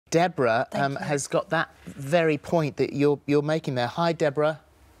Deborah has got that very point that you're making there. Hi, Deborah.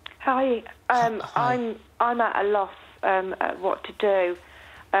 Hi. Hi. I'm at a loss at what to do.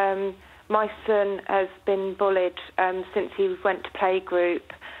 My son has been bullied since he went to playgroup.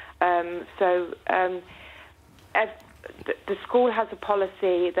 The school has a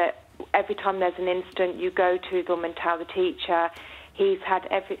policy that every time there's an incident, you go to them and tell the teacher. He's had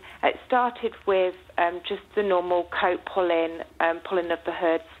it started with just the normal coat pulling of the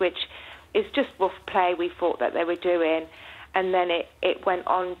hoods, which is just rough play we thought that they were doing. And then it went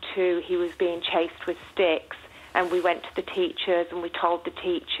on to he was being chased with sticks, and we went to the teachers and we told the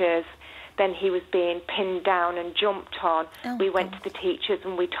teachers. Then he was being pinned down and jumped on. We went to the teachers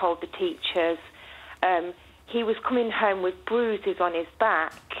and we told the teachers. He was coming home with bruises on his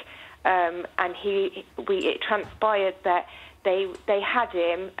back, and it transpired that they had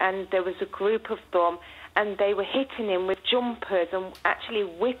him, and there was a group of them, and they were hitting him with jumpers and actually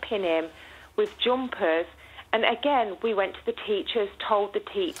whipping him with jumpers. And again, we went to the teachers, told the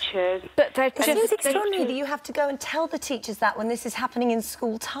teachers. But it's extraordinary that you have to go and tell the teachers that when this is happening in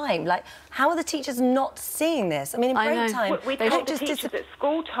school time. Like, how are the teachers not seeing this? I mean, in break time... We told the teachers at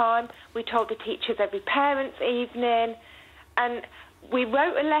school time, we told the teachers every parents' evening, and we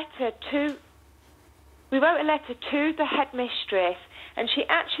wrote a letter to the headmistress, and she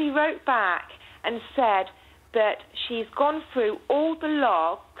actually wrote back and said that she's gone through all the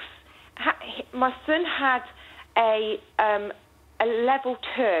logs. My son had a level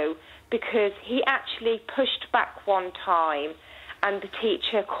 2 because he actually pushed back one time and the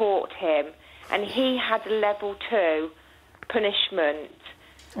teacher caught him, and he had a level 2 punishment.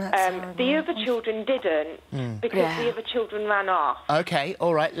 The other children didn't because the other children ran off. OK,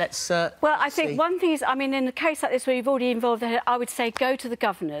 all right, let's Well, I think one thing is, I mean, in a case like this where you've already involved, I would say go to the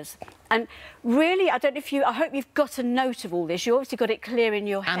governors. And really, I don't know if I hope you've got a note of all this. You obviously got it clear in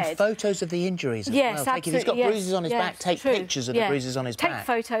your head. And photos of the injuries as well. Absolutely. If he's got bruises on his back, take pictures of the bruises on his back. Take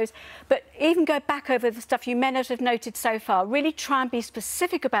photos, but even go back over the stuff you may not have noted so far. Really try and be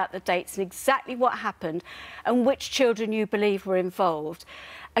specific about the dates and exactly what happened and which children you believe were involved.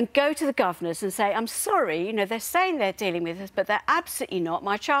 And go to the governors and say, I'm sorry, you know, they're saying they're dealing with this, but they're absolutely not.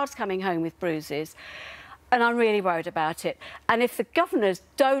 My child's coming home with bruises, and I'm really worried about it. And if the governors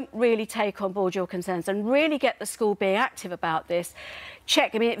don't really take on board your concerns and really get the school being active about this,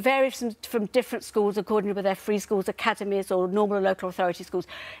 check. I mean, it varies from different schools according to whether they're free schools, academies or normal local authority schools.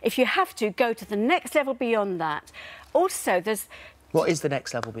 If you have to, go to the next level beyond that. Also, there's... What is the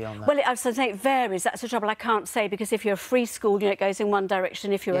next level beyond that? Well, I was saying it varies. That's the trouble. I can't say, because if you're a free school, you know, it goes in one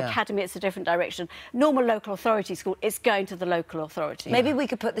direction. If you're an academy, it's a different direction. Normal local authority school, it's going to the local authority. Maybe we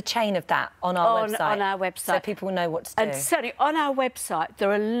could put the chain of that on our website. On our website. So people know what to do. And certainly on our website,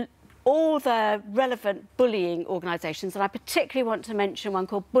 there are all the relevant bullying organisations, and I particularly want to mention one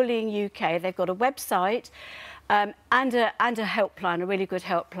called Bullying UK. They've got a website and a helpline, a really good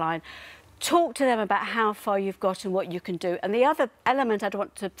helpline. Talk to them about how far you've got and what you can do. And the other element I'd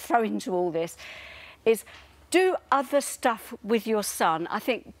want to throw into all this is do other stuff with your son. I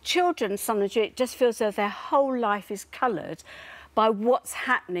think children sometimes it just feels as though their whole life is coloured by what's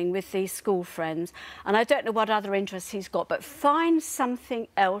happening with these school friends. And I don't know what other interests he's got, but find something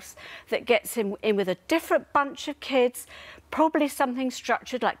else that gets him in with a different bunch of kids, probably something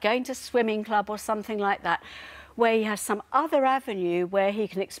structured like going to swimming club or something like that, where he has some other avenue where he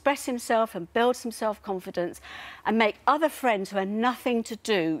can express himself and build some self-confidence and make other friends who have nothing to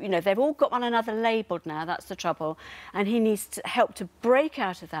do. You know, they've all got one another labelled now, that's the trouble, and he needs to help to break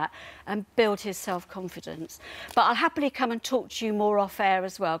out of that and build his self-confidence. But I'll happily come and talk to you more off-air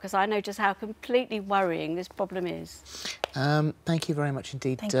as well, because I know just how completely worrying this problem is. Thank you very much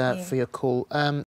indeed for your call.